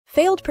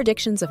Failed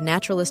predictions of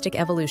naturalistic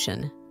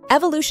evolution.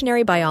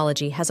 Evolutionary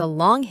biology has a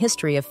long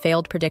history of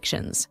failed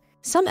predictions.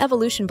 Some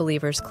evolution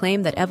believers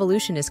claim that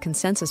evolution is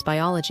consensus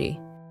biology,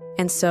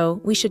 and so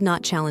we should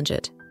not challenge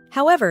it.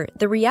 However,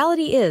 the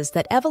reality is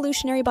that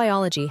evolutionary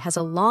biology has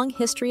a long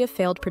history of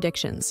failed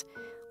predictions.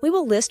 We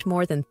will list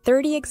more than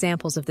 30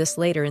 examples of this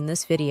later in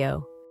this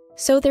video.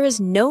 So there is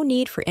no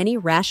need for any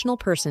rational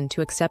person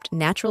to accept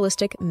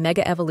naturalistic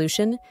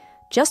mega-evolution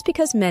just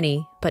because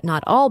many, but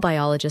not all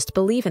biologists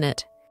believe in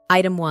it.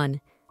 Item 1.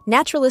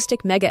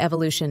 Naturalistic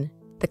mega-evolution,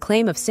 the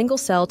claim of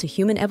single-cell to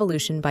human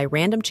evolution by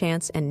random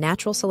chance and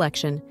natural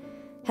selection,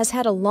 has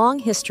had a long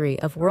history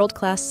of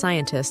world-class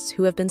scientists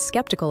who have been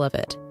skeptical of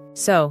it.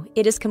 So,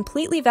 it is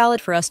completely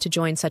valid for us to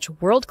join such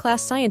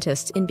world-class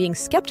scientists in being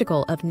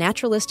skeptical of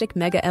naturalistic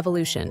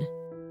mega-evolution.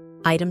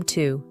 Item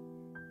 2.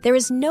 There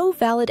is no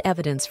valid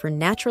evidence for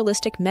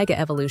naturalistic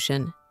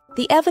mega-evolution.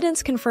 The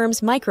evidence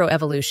confirms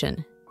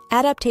microevolution,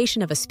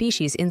 adaptation of a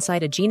species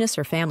inside a genus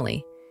or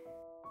family.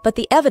 But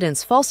the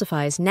evidence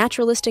falsifies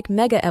naturalistic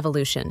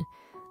mega-evolution,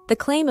 the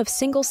claim of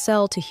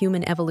single-cell to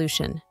human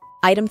evolution.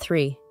 Item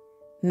 3.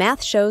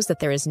 Math shows that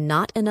there is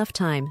not enough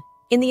time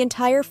in the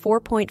entire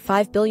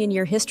 4.5 billion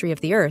year history of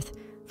the Earth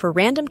for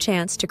random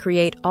chance to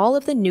create all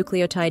of the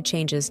nucleotide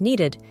changes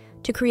needed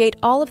to create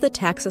all of the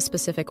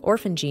taxa-specific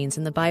orphan genes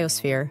in the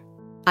biosphere.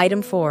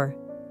 Item 4.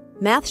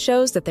 Math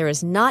shows that there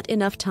is not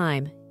enough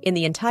time in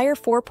the entire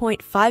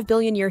 4.5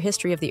 billion year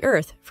history of the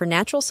Earth for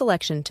natural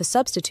selection to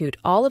substitute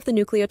all of the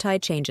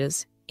nucleotide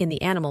changes in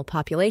the animal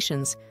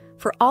populations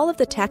for all of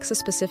the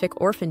taxa-specific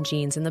orphan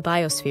genes in the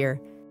biosphere.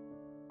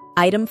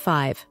 Item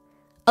 5.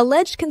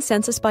 Alleged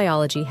consensus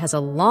biology has a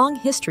long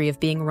history of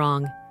being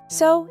wrong,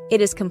 so it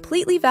is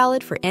completely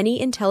valid for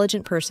any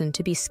intelligent person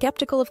to be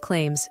skeptical of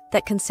claims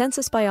that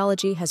consensus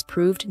biology has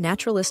proved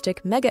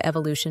naturalistic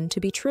mega-evolution to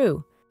be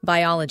true.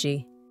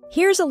 Biology.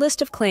 Here's a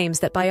list of claims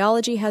that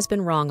biology has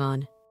been wrong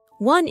on.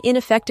 1.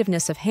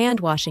 Ineffectiveness of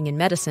hand-washing in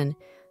medicine.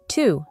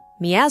 2.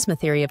 Miasma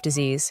theory of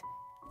disease.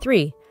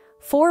 3.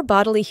 4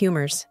 bodily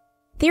humors.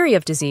 Theory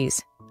of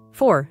disease.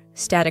 4.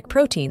 Static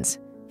proteins.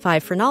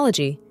 5.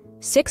 Phrenology.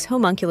 6.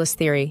 Homunculus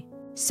theory.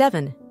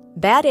 7.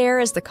 Bad air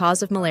as the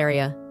cause of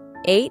malaria.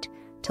 8.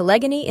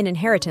 Telegony in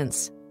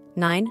inheritance.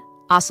 9.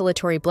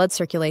 Oscillatory blood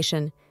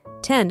circulation.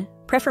 10.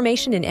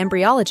 Preformation in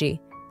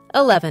embryology.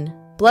 11.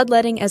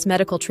 Bloodletting as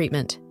medical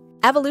treatment.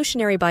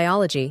 Evolutionary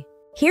biology.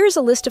 Here's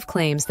a list of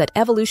claims that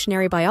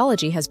evolutionary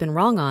biology has been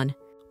wrong on.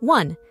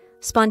 1.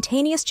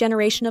 Spontaneous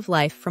generation of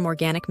life from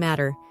organic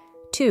matter.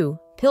 2.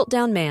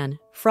 Piltdown Man,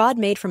 fraud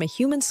made from a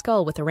human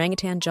skull with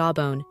orangutan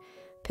jawbone.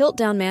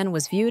 Piltdown Man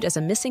was viewed as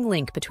a missing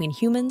link between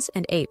humans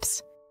and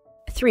apes.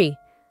 3.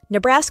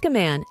 Nebraska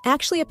Man,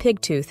 actually a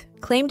pig tooth,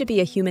 claimed to be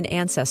a human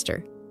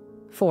ancestor.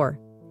 4.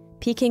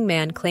 Peking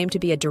Man claimed to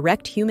be a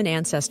direct human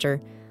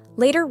ancestor,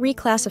 later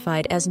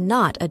reclassified as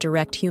not a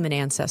direct human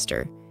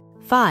ancestor.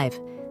 5.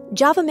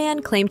 Java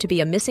Man claimed to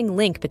be a missing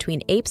link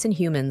between apes and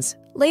humans,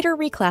 later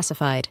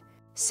reclassified.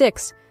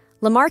 6.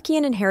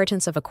 Lamarckian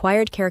inheritance of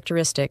acquired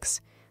characteristics.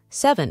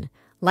 7.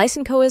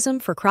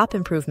 Lysenkoism for crop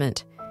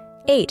improvement.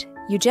 8.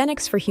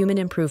 Eugenics for human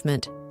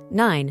improvement.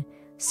 9.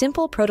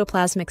 Simple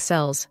protoplasmic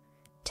cells.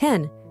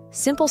 10.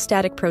 Simple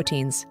static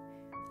proteins.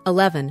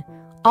 11.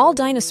 All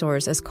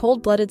dinosaurs as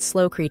cold-blooded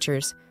slow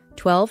creatures.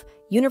 12.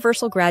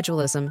 Universal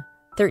gradualism.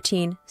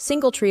 13.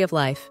 Single tree of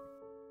life.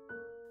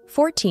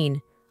 14.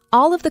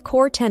 All of the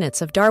core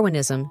tenets of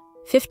Darwinism.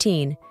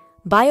 15.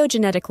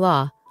 Biogenetic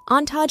law.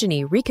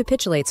 Ontogeny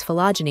recapitulates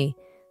phylogeny.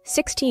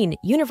 16.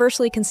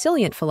 Universally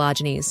consilient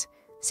phylogenies.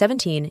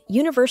 17.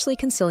 Universally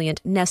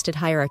consilient nested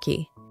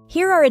hierarchy.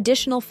 Here are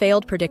additional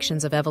failed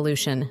predictions of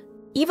evolution.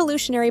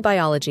 Evolutionary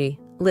biology.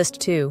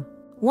 List 2.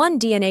 1.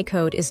 DNA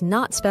code is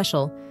not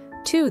special.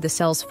 2. The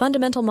cell's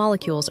fundamental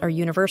molecules are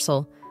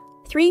universal.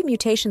 3.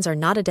 Mutations are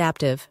not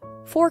adaptive.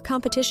 4.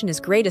 Competition is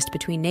greatest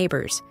between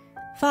neighbors.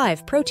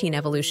 5. Protein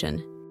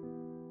evolution.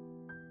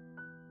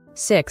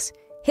 6.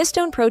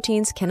 Histone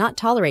proteins cannot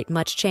tolerate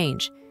much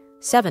change.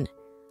 7.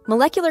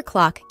 Molecular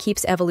clock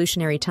keeps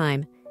evolutionary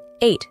time.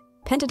 8.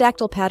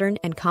 Pentadactyl pattern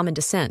and common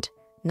descent.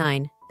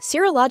 9.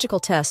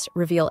 Serological tests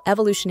reveal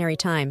evolutionary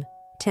time.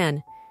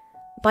 10.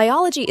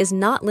 Biology is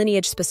not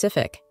lineage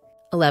specific.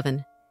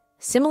 11.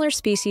 Similar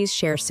species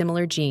share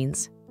similar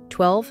genes.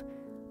 12.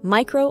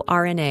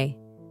 MicroRNA.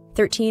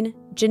 13.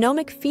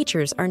 Genomic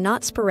features are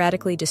not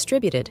sporadically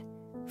distributed.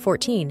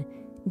 14.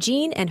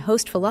 Gene and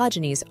host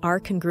phylogenies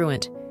are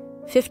congruent.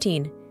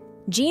 15.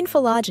 Gene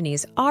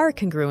phylogenies are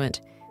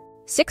congruent.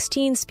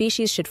 16.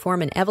 Species should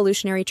form an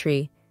evolutionary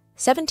tree.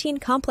 17.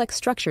 Complex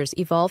structures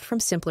evolved from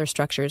simpler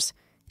structures.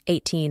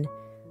 18.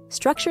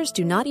 Structures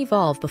do not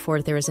evolve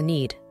before there is a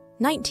need.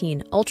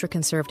 19.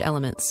 Ultra-conserved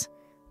elements.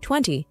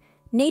 20.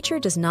 Nature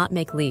does not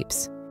make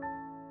leaps.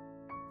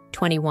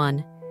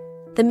 21.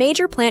 The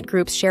major plant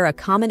groups share a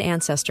common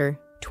ancestor.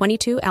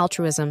 22.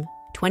 Altruism.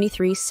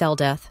 23. Cell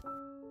death.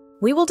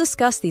 We will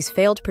discuss these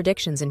failed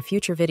predictions in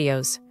future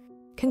videos.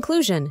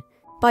 Conclusion.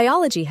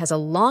 Biology has a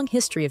long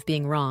history of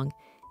being wrong,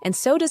 and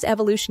so does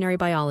evolutionary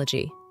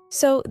biology.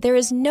 So there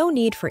is no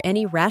need for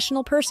any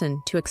rational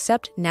person to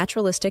accept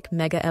naturalistic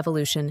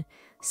mega-evolution,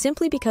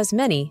 simply because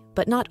many,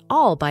 but not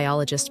all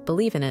biologists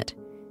believe in it.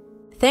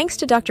 Thanks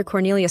to Dr.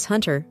 Cornelius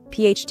Hunter,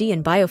 PhD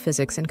in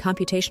Biophysics and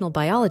Computational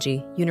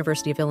Biology,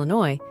 University of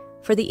Illinois,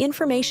 for the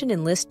information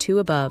in List 2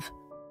 above.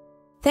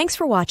 Thanks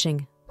for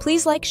watching.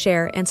 Please like,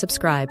 share, and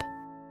subscribe.